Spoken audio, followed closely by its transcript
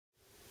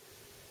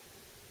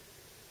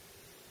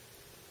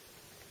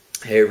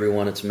Hey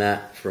everyone, it's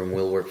Matt from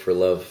Will Work for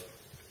Love,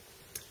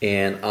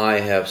 and I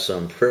have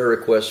some prayer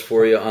requests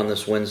for you on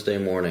this Wednesday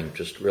morning,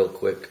 just real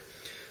quick.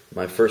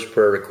 My first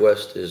prayer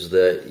request is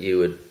that you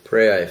would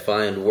pray I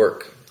find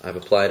work. I've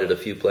applied at a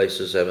few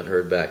places, haven't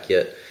heard back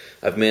yet.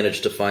 I've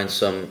managed to find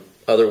some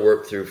other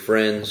work through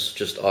friends,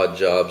 just odd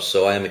jobs,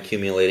 so I am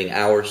accumulating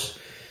hours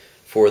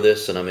for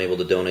this and I'm able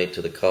to donate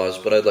to the cause,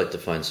 but I'd like to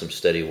find some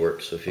steady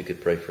work, so if you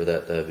could pray for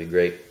that, that'd be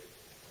great.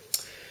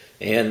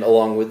 And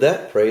along with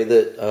that, pray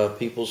that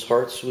people's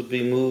hearts would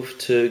be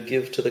moved to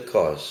give to the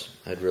cause.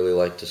 I'd really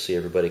like to see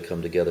everybody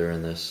come together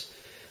in this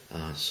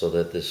so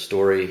that this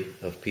story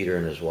of Peter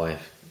and his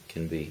wife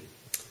can be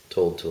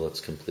told till its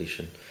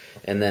completion.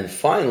 And then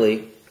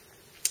finally,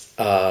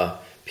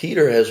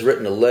 Peter has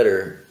written a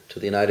letter to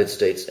the United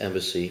States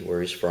Embassy,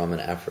 where he's from in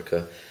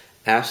Africa,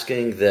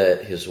 asking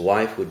that his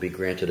wife would be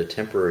granted a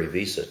temporary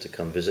visa to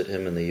come visit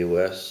him in the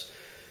U.S.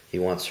 He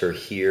wants her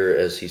here,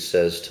 as he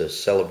says, to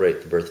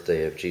celebrate the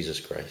birthday of Jesus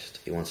Christ.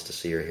 He wants to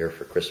see her here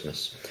for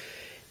Christmas.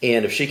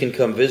 And if she can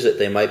come visit,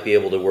 they might be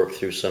able to work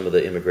through some of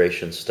the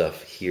immigration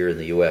stuff here in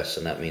the U.S.,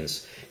 and that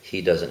means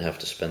he doesn't have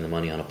to spend the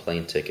money on a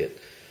plane ticket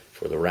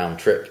for the round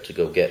trip to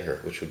go get her,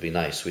 which would be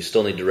nice. We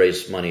still need to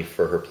raise money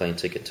for her plane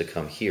ticket to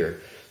come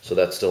here, so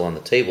that's still on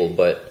the table,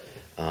 but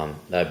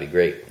that'd be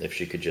great if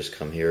she could just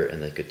come here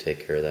and they could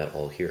take care of that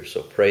all here.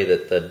 So pray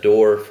that the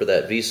door for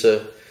that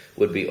visa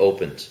would be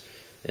opened.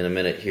 In a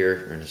minute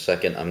here, or in a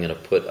second, I'm going to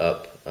put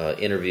up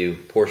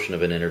portion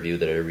of an interview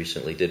that I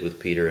recently did with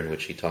Peter, in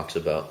which he talks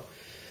about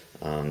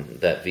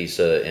that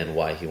visa and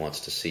why he wants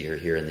to see her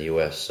here in the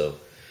U.S. So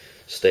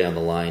stay on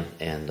the line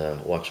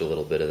and watch a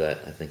little bit of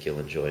that. I think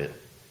you'll enjoy it.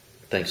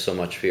 Thanks so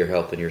much for your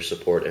help and your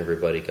support,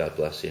 everybody. God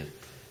bless you.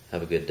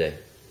 Have a good day.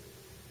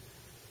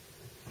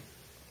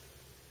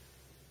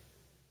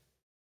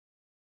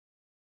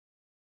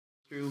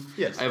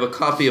 Yes. I have a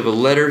copy of a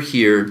letter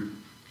here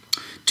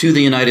to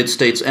the United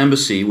States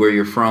Embassy, where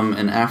you're from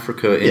in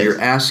Africa, and Yes.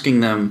 You're asking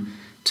them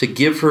to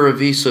give her a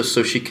visa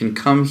so she can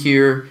come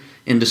here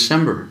in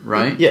December,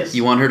 right? Yes.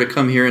 You want her to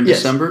come here in Yes.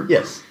 December?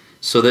 Yes.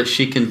 So that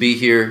she can be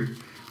here.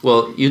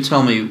 Well, you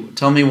tell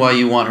me why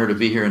you want her to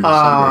be here in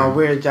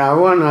December. I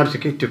want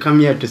her to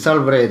come here to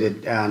celebrate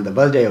it and the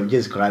birthday of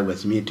Jesus Christ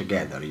with me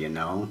together, you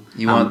know.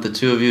 You want the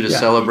two of you to yeah.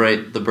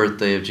 celebrate the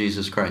birthday of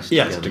Jesus Christ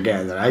Yes, together.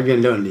 together. I've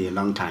been lonely a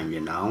long time, you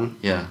know.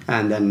 Yeah.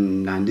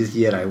 And this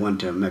year I want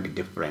to make it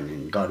different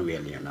in God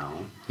will, you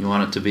know. You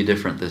want it to be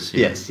different this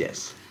year. Yes,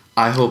 yes.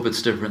 I hope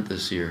it's different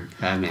this year.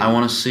 Amen. I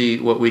want to see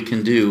what we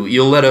can do.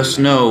 You'll let us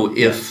know if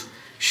Yes.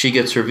 she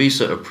gets her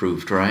visa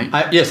approved, right?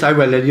 Yes, I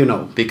will let you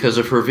know. Because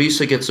if her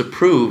visa gets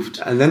approved,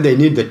 And then they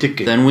need the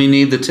ticket. then we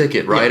need the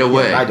ticket right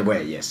away. Yeah, right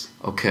away, yes.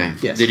 Okay.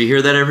 Yes. Did you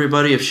hear that,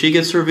 everybody? If she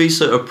gets her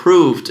visa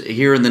approved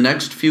here in the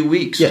next few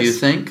weeks, Yes. do you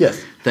think?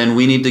 Yes. Then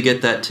we need to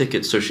get that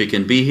ticket so she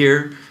can be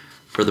here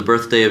for the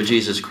birthday of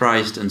Jesus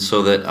Christ, and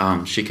so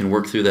that she can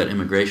work through that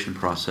immigration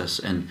process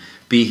and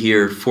be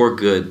here for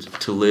good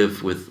to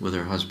live with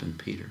her husband,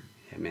 Peter.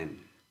 Amen.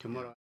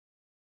 Tomorrow.